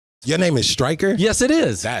Your name is Stryker? Yes, it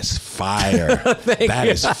is. That's fire. That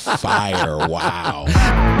is fire. Wow.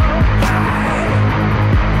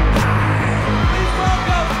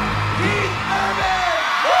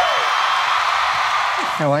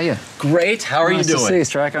 How are you? Great. How are you doing? Nice to see you,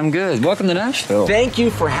 Stryker. I'm good. Welcome to Nashville. Thank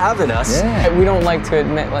you for having us. Yeah. We don't like to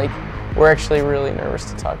admit, like, we're actually really nervous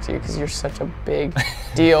to talk to you because you're such a big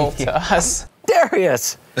deal to us.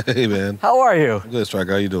 Darius. Hey, man. How are you? Good,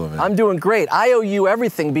 Stryker. How you doing, man? I'm doing great. I owe you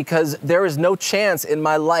everything because there is no chance in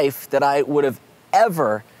my life that I would have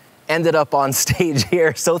ever ended up on stage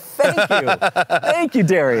here. So thank you. Thank you,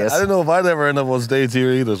 Darius. I didn't know if I'd ever end up on stage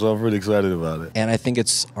here either, so I'm really excited about it. And I think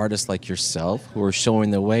it's artists like yourself who are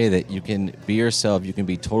showing the way that you can be yourself, you can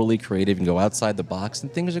be totally creative, and go outside the box,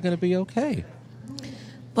 and things are going to be okay.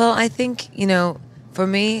 Well, I think, you know, for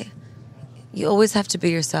me, you always have to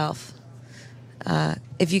be yourself.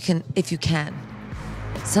 If you can.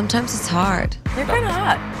 Sometimes it's hard. You're kind of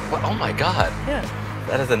hot. Well, oh my God. Yeah.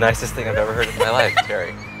 That is the nicest thing I've ever heard in my life,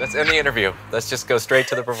 Terry. Let's end the interview. Let's just go straight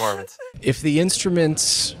to the performance. If the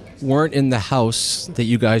instruments weren't in the house that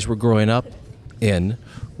you guys were growing up in,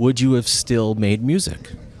 would you have still made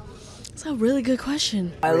music? That's a really good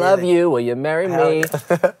question. I love you. Will you marry me?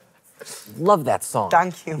 Love that song.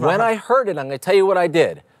 Thank you, Mom. When I heard it, I'm going to tell you what I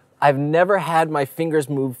did. I've never had my fingers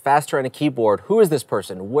move faster on a keyboard. Who is this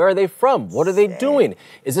person? Where are they from? What are they doing?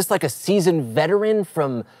 Is this like a seasoned veteran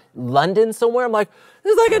from London somewhere? I'm like,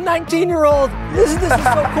 this is like a 19-year-old. This is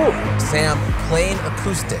so cool. Sam, plain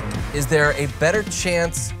acoustic. Is there a better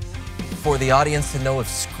chance for the audience to know of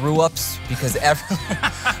screw-ups? Because Oh,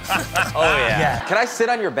 yeah. Can I sit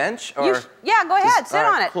on your bench? Or Yeah, go ahead. Sit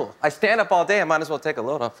on it. Cool. I stand up all day. I might as well take a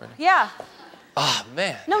load off. Yeah. Oh,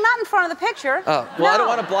 man. No, not in front of the picture. Oh, well, I don't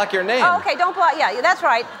want to block your name. Oh, okay, don't block. Yeah, that's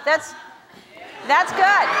right. That's good.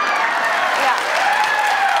 Yeah.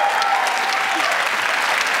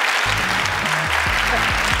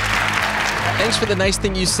 Thanks for the nice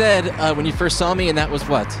thing you said when you first saw me, and that was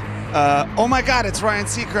what? Oh my God, it's Ryan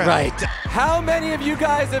Seacrest. Right. How many of you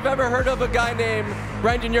guys have ever heard of a guy named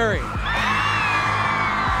Brendan Urie?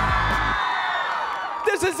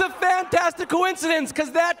 This is a fantastic coincidence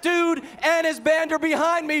because that dude and his band are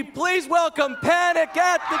behind me. Please welcome Panic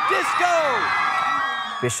at the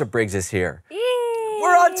Disco. Bishop Briggs is here. Yay.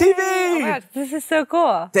 We're on TV. Oh my gosh, this is so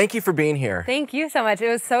cool. Thank you for being here. Thank you so much. It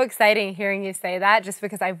was so exciting hearing you say that just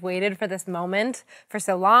because I've waited for this moment for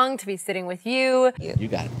so long to be sitting with you. You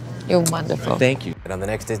got it. You're wonderful. Thank you. And on the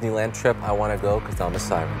next Disneyland trip, I want to go because I'm a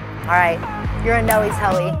siren. All right, you're a Noe's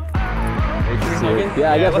Helly.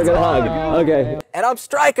 Yeah, I guess we're gonna hug. Okay. And I'm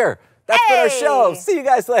Stryker. That's been our show. See you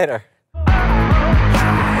guys later.